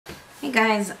Hey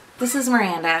guys, this is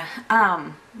Miranda.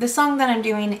 The song that I'm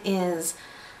doing is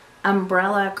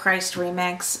Umbrella Christ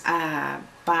Remix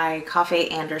by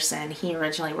Coffey Anderson. He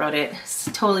originally wrote it.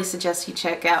 Totally suggest you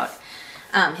check out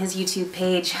his YouTube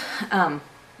page.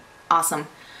 Awesome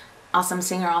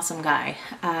singer, awesome guy.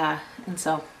 And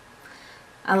so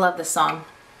I love this song.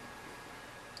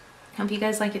 Hope you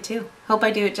guys like it too. Hope I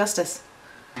do it justice.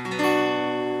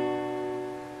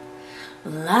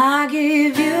 Well, I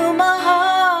give you my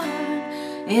heart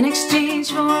in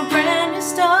exchange for a brand new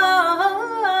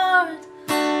start.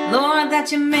 Lord,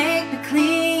 that you make me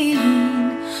clean.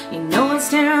 You know it's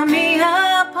tearing me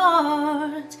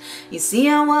apart. You see,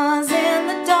 I was in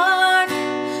the dark,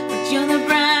 but you're the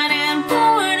bright and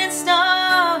morning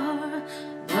star.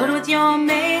 Lord, with your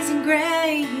amazing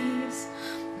grace,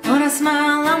 put a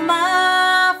smile on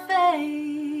my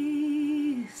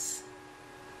face.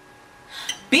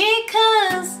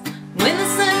 Because when the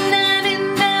sun died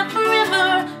in that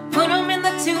forever, put him in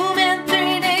the tomb and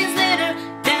 3 days later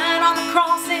died on the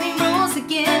cross and he rose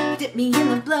again. Dipped me in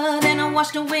the blood and I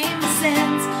washed away my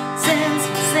sins.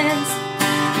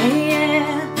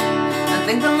 Yeah. I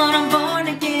thank the Lord I'm born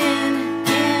again,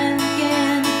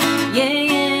 again.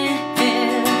 Yeah.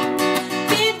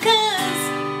 Because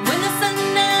when the sun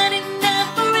died in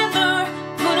that forever,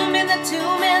 put him in the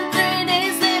tomb and 3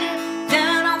 days later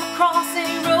died on the cross and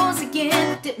he rose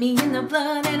again. Dipped me in the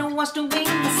blood and I washed away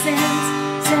my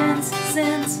sins.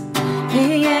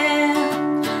 Yeah.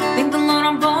 Thank the Lord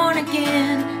I'm born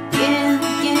again, yeah.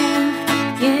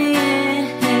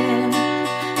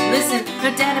 Listen,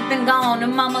 her dad had been gone, her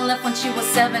mama left when she was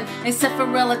 7. Except for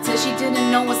relatives she didn't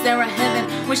know was there a heaven.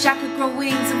 Wish I could grow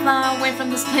wings and fly away from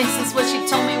this place. That's what she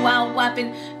told me while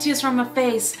wiping tears from her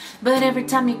face. But every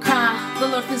time you cry, the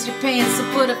Lord feels your pain. So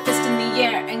put a fist in the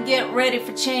air and get ready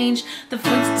for change. The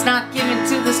fruit's not given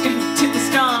to the strength, to the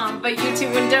strong, but you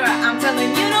to endure. I'm telling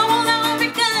you to hold on,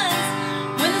 because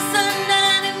when the sun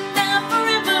died and died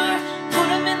forever, put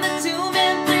him in the tomb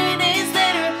and 3 days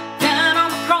later died on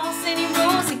the cross and he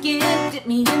rose again. Dipped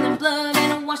me in the blood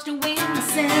and I washed away my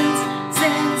sins.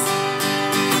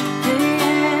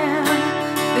 Yeah.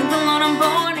 Thank the Lord I'm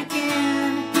born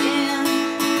again, yeah.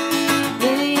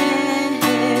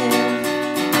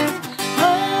 Oh,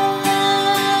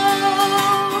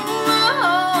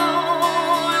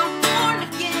 I'm born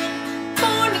again,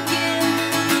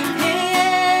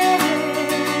 yeah.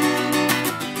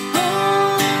 Oh,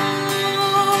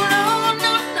 no,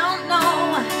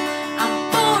 I'm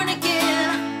born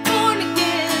again,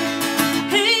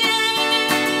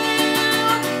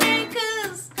 yeah.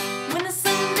 Because when the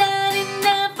sun died and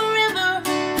died forever,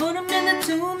 put him in the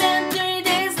tomb and 3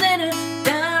 days later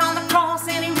died on the cross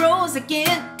and he rose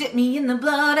again. Dipped me in the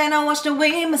blood and I washed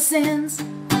away my sins.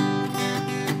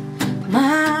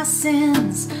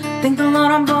 Thank the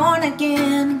Lord I'm born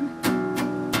again.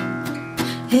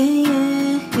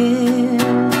 Yeah.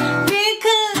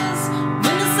 Because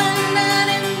when the sun died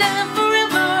and died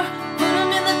forever, put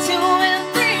him in the tomb and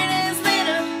 3 days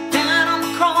later died on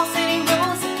the cross and he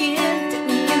rose again. Dipped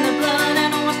me in the blood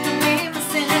and I washed away my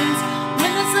sins.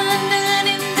 When the sun died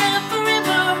and died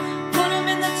forever, put him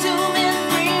in the tomb and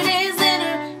 3 days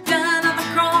later died on the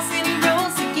cross and he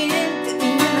rose again. Dipped me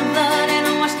in the blood and I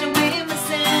washed away my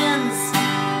sins.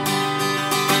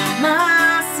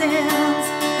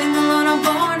 Thank the Lord I'm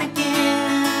born again.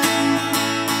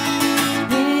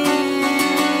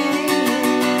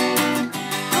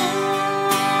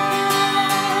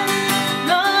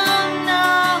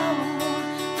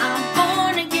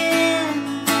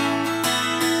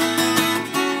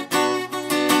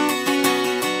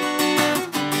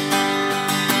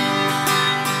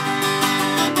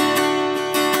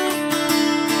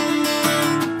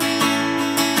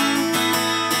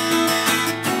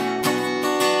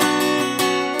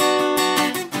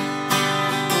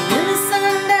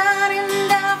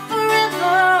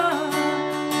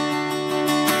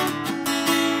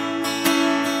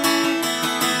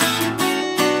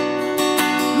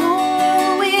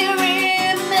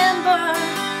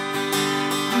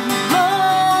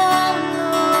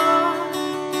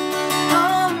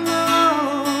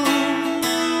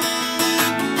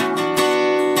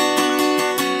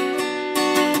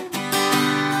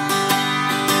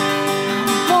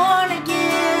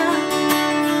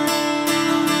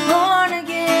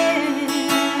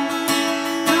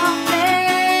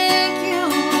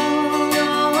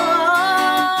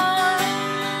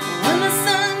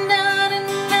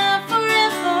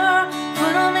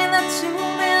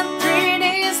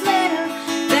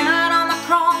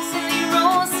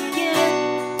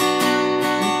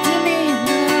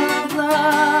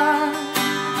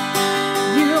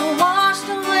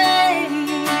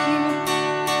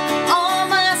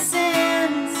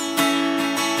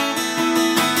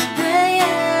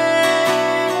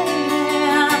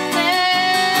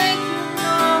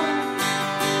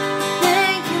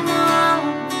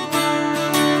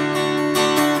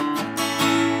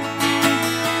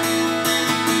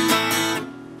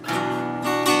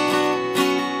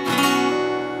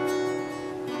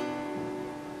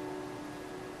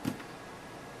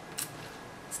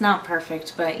 not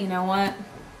perfect, but you know what?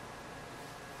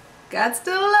 God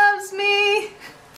still loves me.